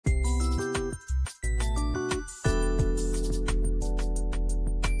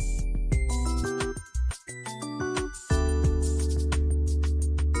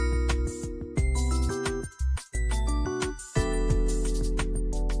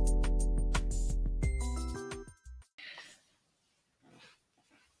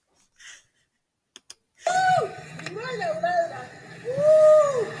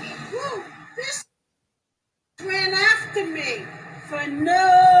Woo! Woo! This ran after me for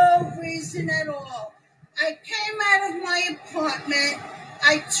no reason at all. I came out of my apartment.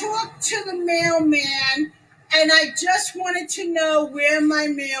 I talked to the mailman, and I just wanted to know where my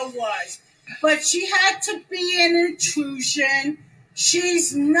mail was. But she had to be an intrusion.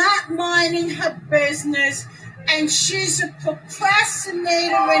 She's not minding her business, and she's a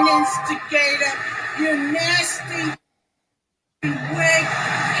procrastinator and instigator. You nasty,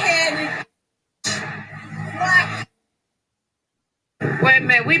 wig-headed, black. Wait a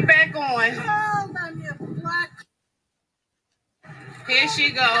minute, we back on. Hold on, you black. Here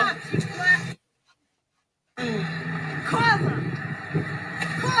she go. Call them.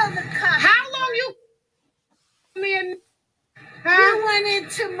 Call the cops. How long you me? You went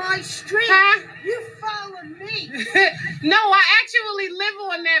into my street. Huh? You followed me. No, I actually live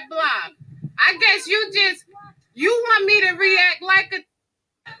on that block. I guess you want me to react like a...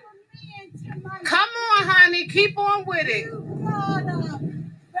 Come on, honey, keep on with it. You got a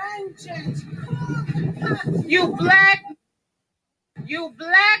vengeance. Call the cops. You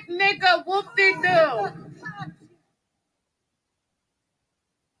black nigga, whoop-de-doo.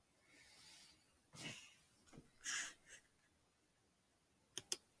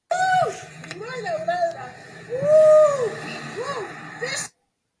 Woo! This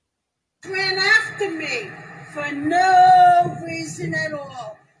ran after me for no reason at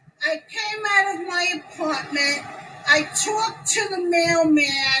all. I came out of my apartment. I talked to the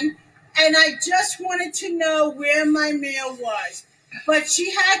mailman, and I just wanted to know where my mail was. But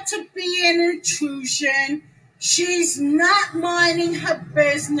she had to be an intrusion. She's not minding her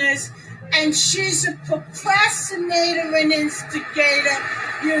business, and she's a procrastinator and instigator.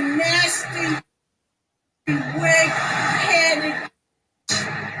 You nasty, wig-headed,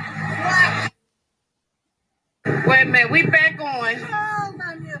 black. Wait a minute, we back on. Hold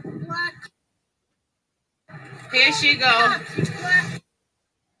on, you black. Here she go.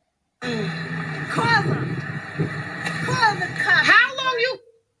 Call them. Call the cops. How long you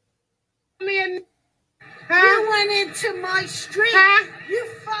me? You went into my street. Huh? You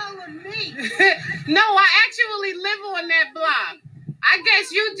followed me. No, I actually live on that block. I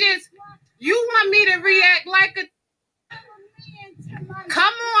guess you want me to react like a...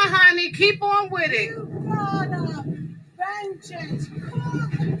 Come on, honey, keep on with it. You got a vengeance. Call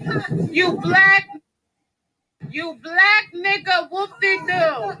the cops. You black nigga,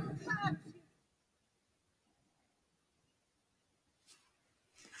 whoop-de-doo.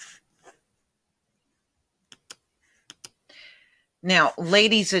 Now,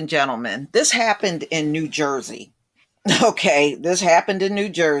 ladies and gentlemen, this happened in New Jersey. Okay, this happened in New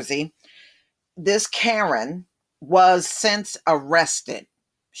Jersey. This Karen was since arrested.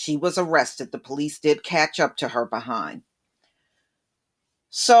 She was arrested. The police did catch up to her behind.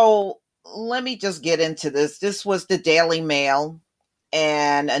 So let me just get into this. This was the Daily Mail,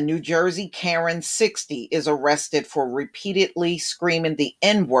 and a New Jersey Karen 60 is arrested for repeatedly screaming the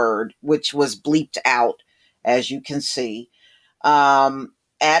N-word, which was bleeped out, as you can see,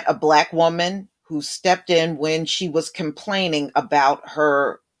 at a black woman who stepped in when she was complaining about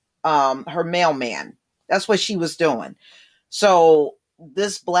her mailman. That's what she was doing. So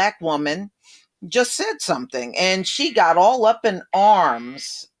this black woman just said something, and she got all up in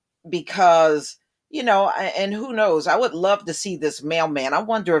arms because, and who knows, I would love to see this mailman. I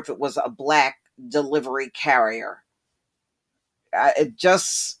wonder if it was a black delivery carrier.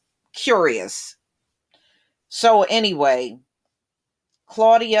 Just curious. So anyway,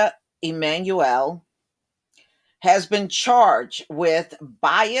 Claudia Emanuel has been charged with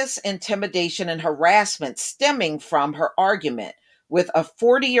bias, intimidation, and harassment stemming from her argument with a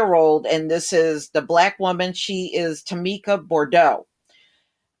 40-year-old, and this is the black woman. She is Tamika Bordeaux,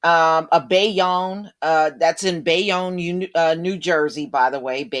 a Bayonne, that's in Bayonne, New Jersey, by the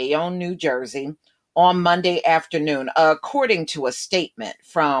way, Bayonne, New Jersey, on Monday afternoon. According to a statement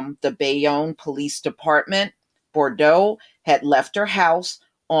from the Bayonne Police Department, Bordeaux had left her house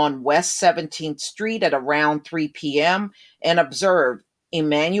on West 17th Street at around 3 p.m. and observed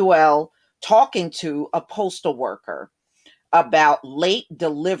Emmanuel talking to a postal worker about late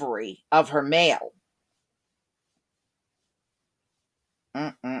delivery of her mail.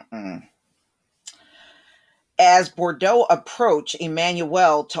 As Bordeaux approached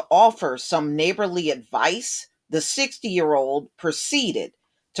Emmanuel to offer some neighborly advice, the 60-year-old proceeded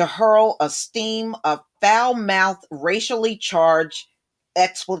to hurl a stream of foul-mouthed, racially charged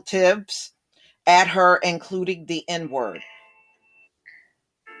expletives at her, including the N-word.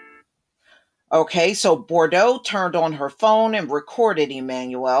 Okay, so Bordeaux turned on her phone and recorded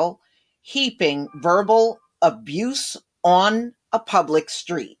Emmanuel heaping verbal abuse on a public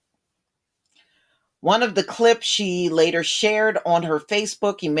street. One of the clips she later shared on her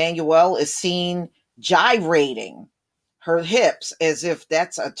Facebook, Emmanuelle is seen gyrating her hips as if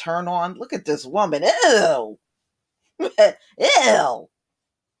that's a turn on. Look at this woman. Ew. Ew.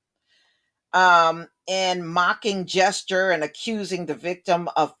 And mocking gesture and accusing the victim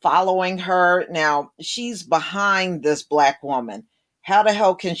of following her. Now, she's behind this Black woman. How the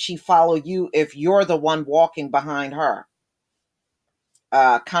hell can she follow you if you're the one walking behind her?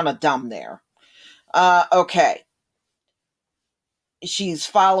 Kind of dumb there. Okay. She's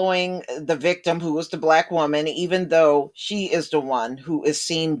following the victim, who is the Black woman, even though she is the one who is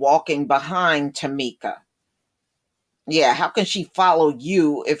seen walking behind Tamika. Yeah, how can she follow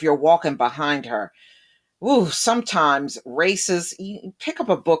you if you're walking behind her? Ooh, sometimes racists, you pick up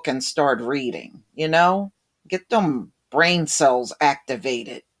a book and start reading, get them brain cells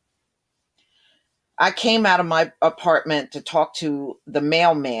activated. I came out of my apartment to talk to the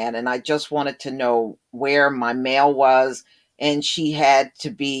mailman, and I just wanted to know where my mail was, and she had to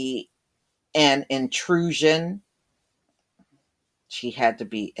be an intrusion. She had to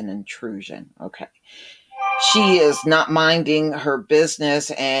be an intrusion. Okay. She is not minding her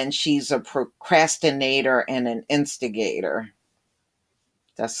business, and she's a procrastinator and an instigator.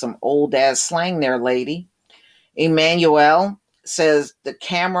 That's some old ass slang there, lady. Emmanuelle says the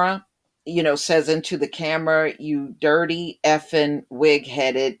camera, says into the camera, "You dirty effing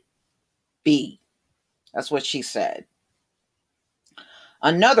wig-headed B." That's what she said.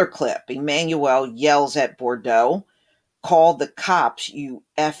 Another clip, Emmanuelle yells at Bordeaux, "Call the cops, you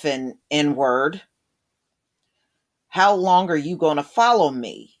effing N-word. How long are you going to follow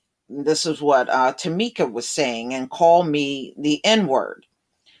me?" This is what Tamika was saying, "and call me the N-word."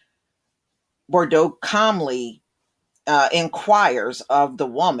 Bordeaux calmly inquires of the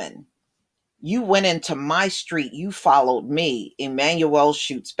woman, "You went into my street, you followed me." Emmanuelle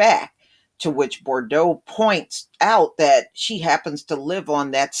shoots back, to which Bordeaux points out that she happens to live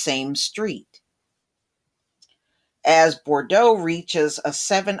on that same street. As Bordeaux reaches a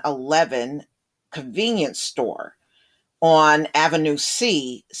 7-Eleven convenience store on Avenue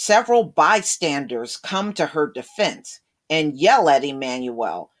C, several bystanders come to her defense and yell at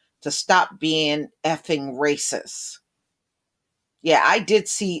Emmanuelle to stop being effing racist. Yeah, I did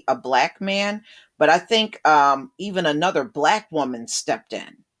see a Black man, but I think even another Black woman stepped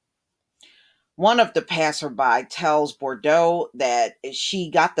in. One of the passerby tells Bordeaux that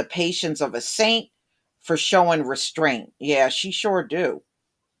she got the patience of a saint for showing restraint. Yeah, she sure do.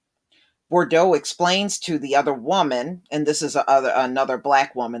 Bordeaux explains to the other woman, and this is another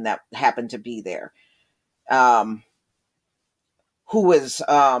Black woman that happened to be there, who is,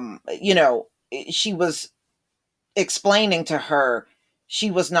 she was explaining to her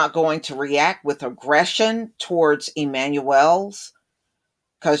she was not going to react with aggression towards Emmanuelle's,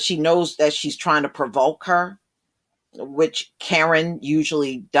 because she knows that she's trying to provoke her, which Karen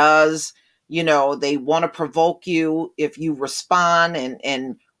usually does. They want to provoke you. If you respond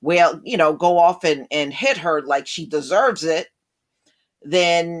and go off and hit her like she deserves it,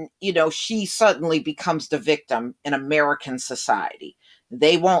 then, she suddenly becomes the victim in American society.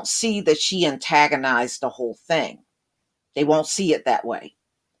 They won't see that she antagonized the whole thing. They won't see it that way.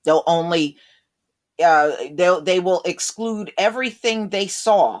 They'll only, they will exclude everything they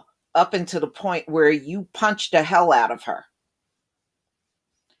saw up until the point where you punched the hell out of her.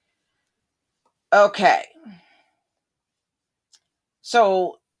 Okay.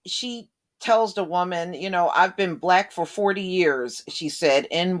 So she tells the woman, "I've been Black for 40 years. She said,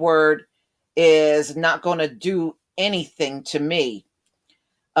 "N-word is not going to do anything to me."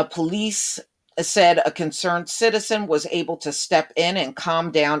 A police said a concerned citizen was able to step in and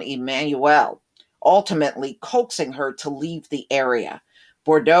calm down Emmanuelle, ultimately coaxing her to leave the area.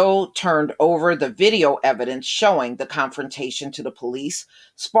 Bordeaux turned over the video evidence showing the confrontation to the police,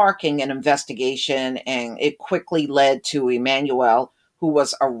 sparking an investigation, and it quickly led to Emmanuelle, who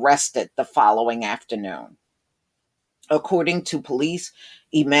was arrested the following afternoon. According to police,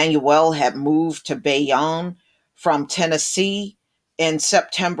 Emmanuelle had moved to Bayonne from Tennessee in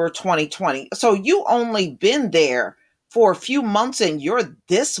September 2020. So you only been there for a few months and you're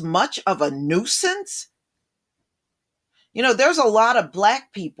this much of a nuisance? There's a lot of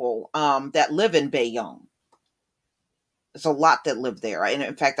Black people that live in Bayonne. There's a lot that live there. And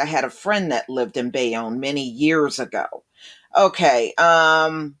in fact, I had a friend that lived in Bayonne many years ago. Okay.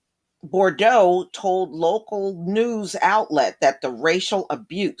 Bordeaux told local news outlet that the racial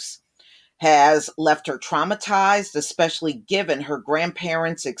abuse has left her traumatized, especially given her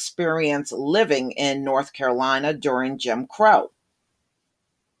grandparents' experience living in North Carolina during Jim Crow.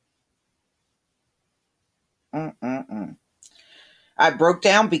 Mm-mm-mm. I broke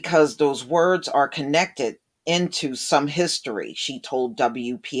down because those words are connected into some history, she told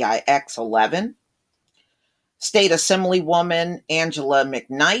WPIX 11. State Assemblywoman Angela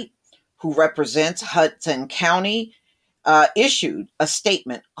McKnight, who represents Hudson County, issued a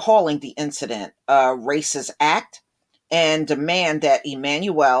statement calling the incident a racist act and demand that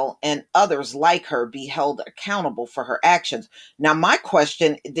Emmanuel and others like her be held accountable for her actions. Now, my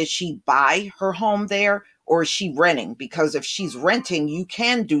question, did she buy her home there or is she renting? Because if she's renting, you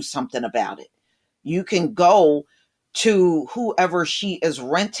can do something about it. You can go to whoever she is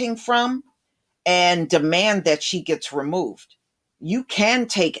renting from and demand that she gets removed. You can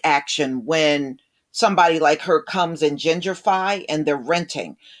take action when somebody like her comes and gentrify and they're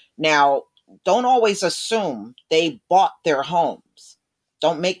renting. Now, don't always assume they bought their homes.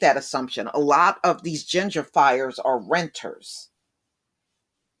 Don't make that assumption. A lot of these gentrifiers are renters.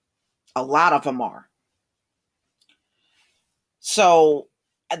 A lot of them are. So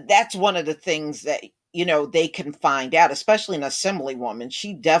that's one of the things that, they can find out, especially an assemblywoman.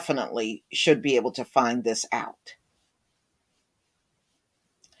 She definitely should be able to find this out.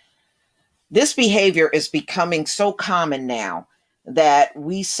 This behavior is becoming so common now that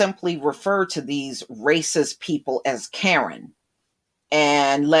we simply refer to these racist people as Karen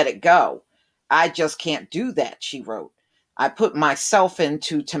and let it go. I just can't do that, she wrote. I put myself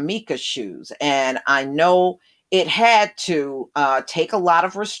into Tamika's shoes, and I know it had to take a lot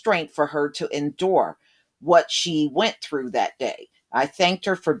of restraint for her to endure what she went through that day. I thanked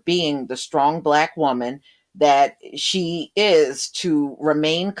her for being the strong Black woman that she is to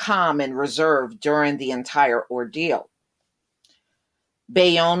remain calm and reserved during the entire ordeal.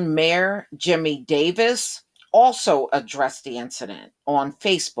 Bayonne Mayor Jimmy Davis also addressed the incident on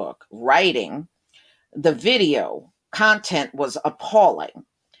Facebook, writing, "The video content was appalling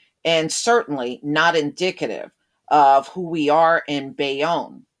and certainly not indicative of who we are in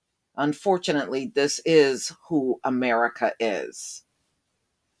Bayonne. Unfortunately, this is who America is.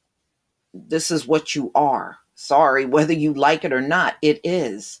 This is what you are. Sorry, whether you like it or not, it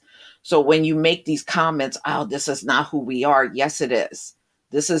is. So when you make these comments, oh, this is not who we are. Yes, it is.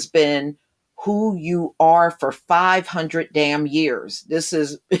 This has been who you are for 500 damn years. This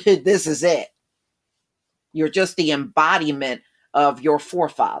is this is it. You're just the embodiment of your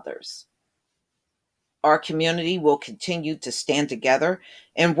forefathers. Our community will continue to stand together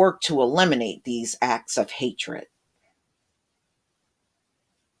and work to eliminate these acts of hatred."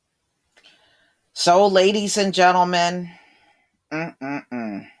 So, ladies and gentlemen,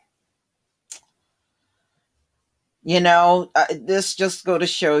 this just go to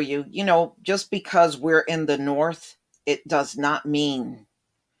show you, just because we're in the North, it does not mean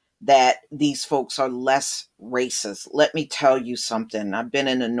that these folks are less racist. Let me tell you something. I've been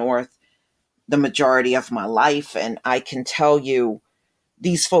in the North the majority of my life, and I can tell you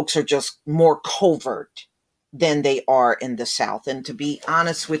these folks are just more covert than they are in the South. And to be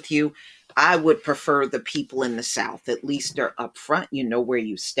honest with you, I would prefer the people in the South. At least they're upfront. You know where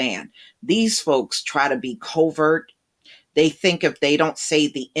you stand. These folks try to be covert. They think if they don't say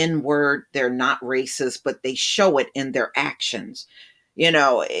the N word, they're not racist, but they show it in their actions.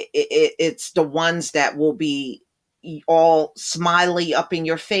 It's the ones that will be all smiley up in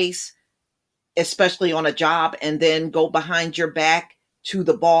your face, especially on a job, and then go behind your back to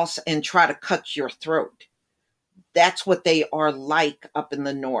the boss and try to cut your throat. That's what they are like up in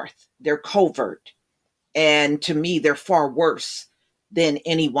the North. They're covert. And to me, they're far worse than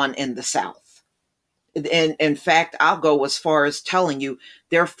anyone in the South. And in fact, I'll go as far as telling you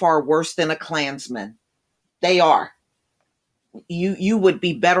they're far worse than a Klansman. They are. You would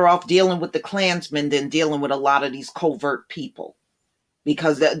be better off dealing with the Klansmen than dealing with a lot of these covert people,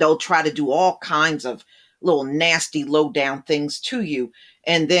 because they'll try to do all kinds of little nasty, low down things to you,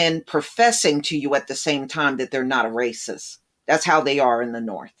 and then professing to you at the same time that they're not a racist. That's how they are in the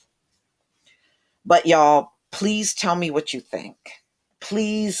North. But y'all, please tell me what you think.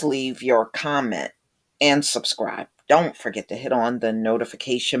 Please leave your comment and subscribe. Don't forget to hit on the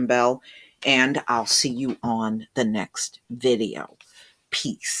notification bell, and I'll see you on the next video.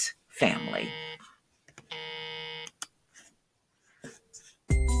 Peace, family.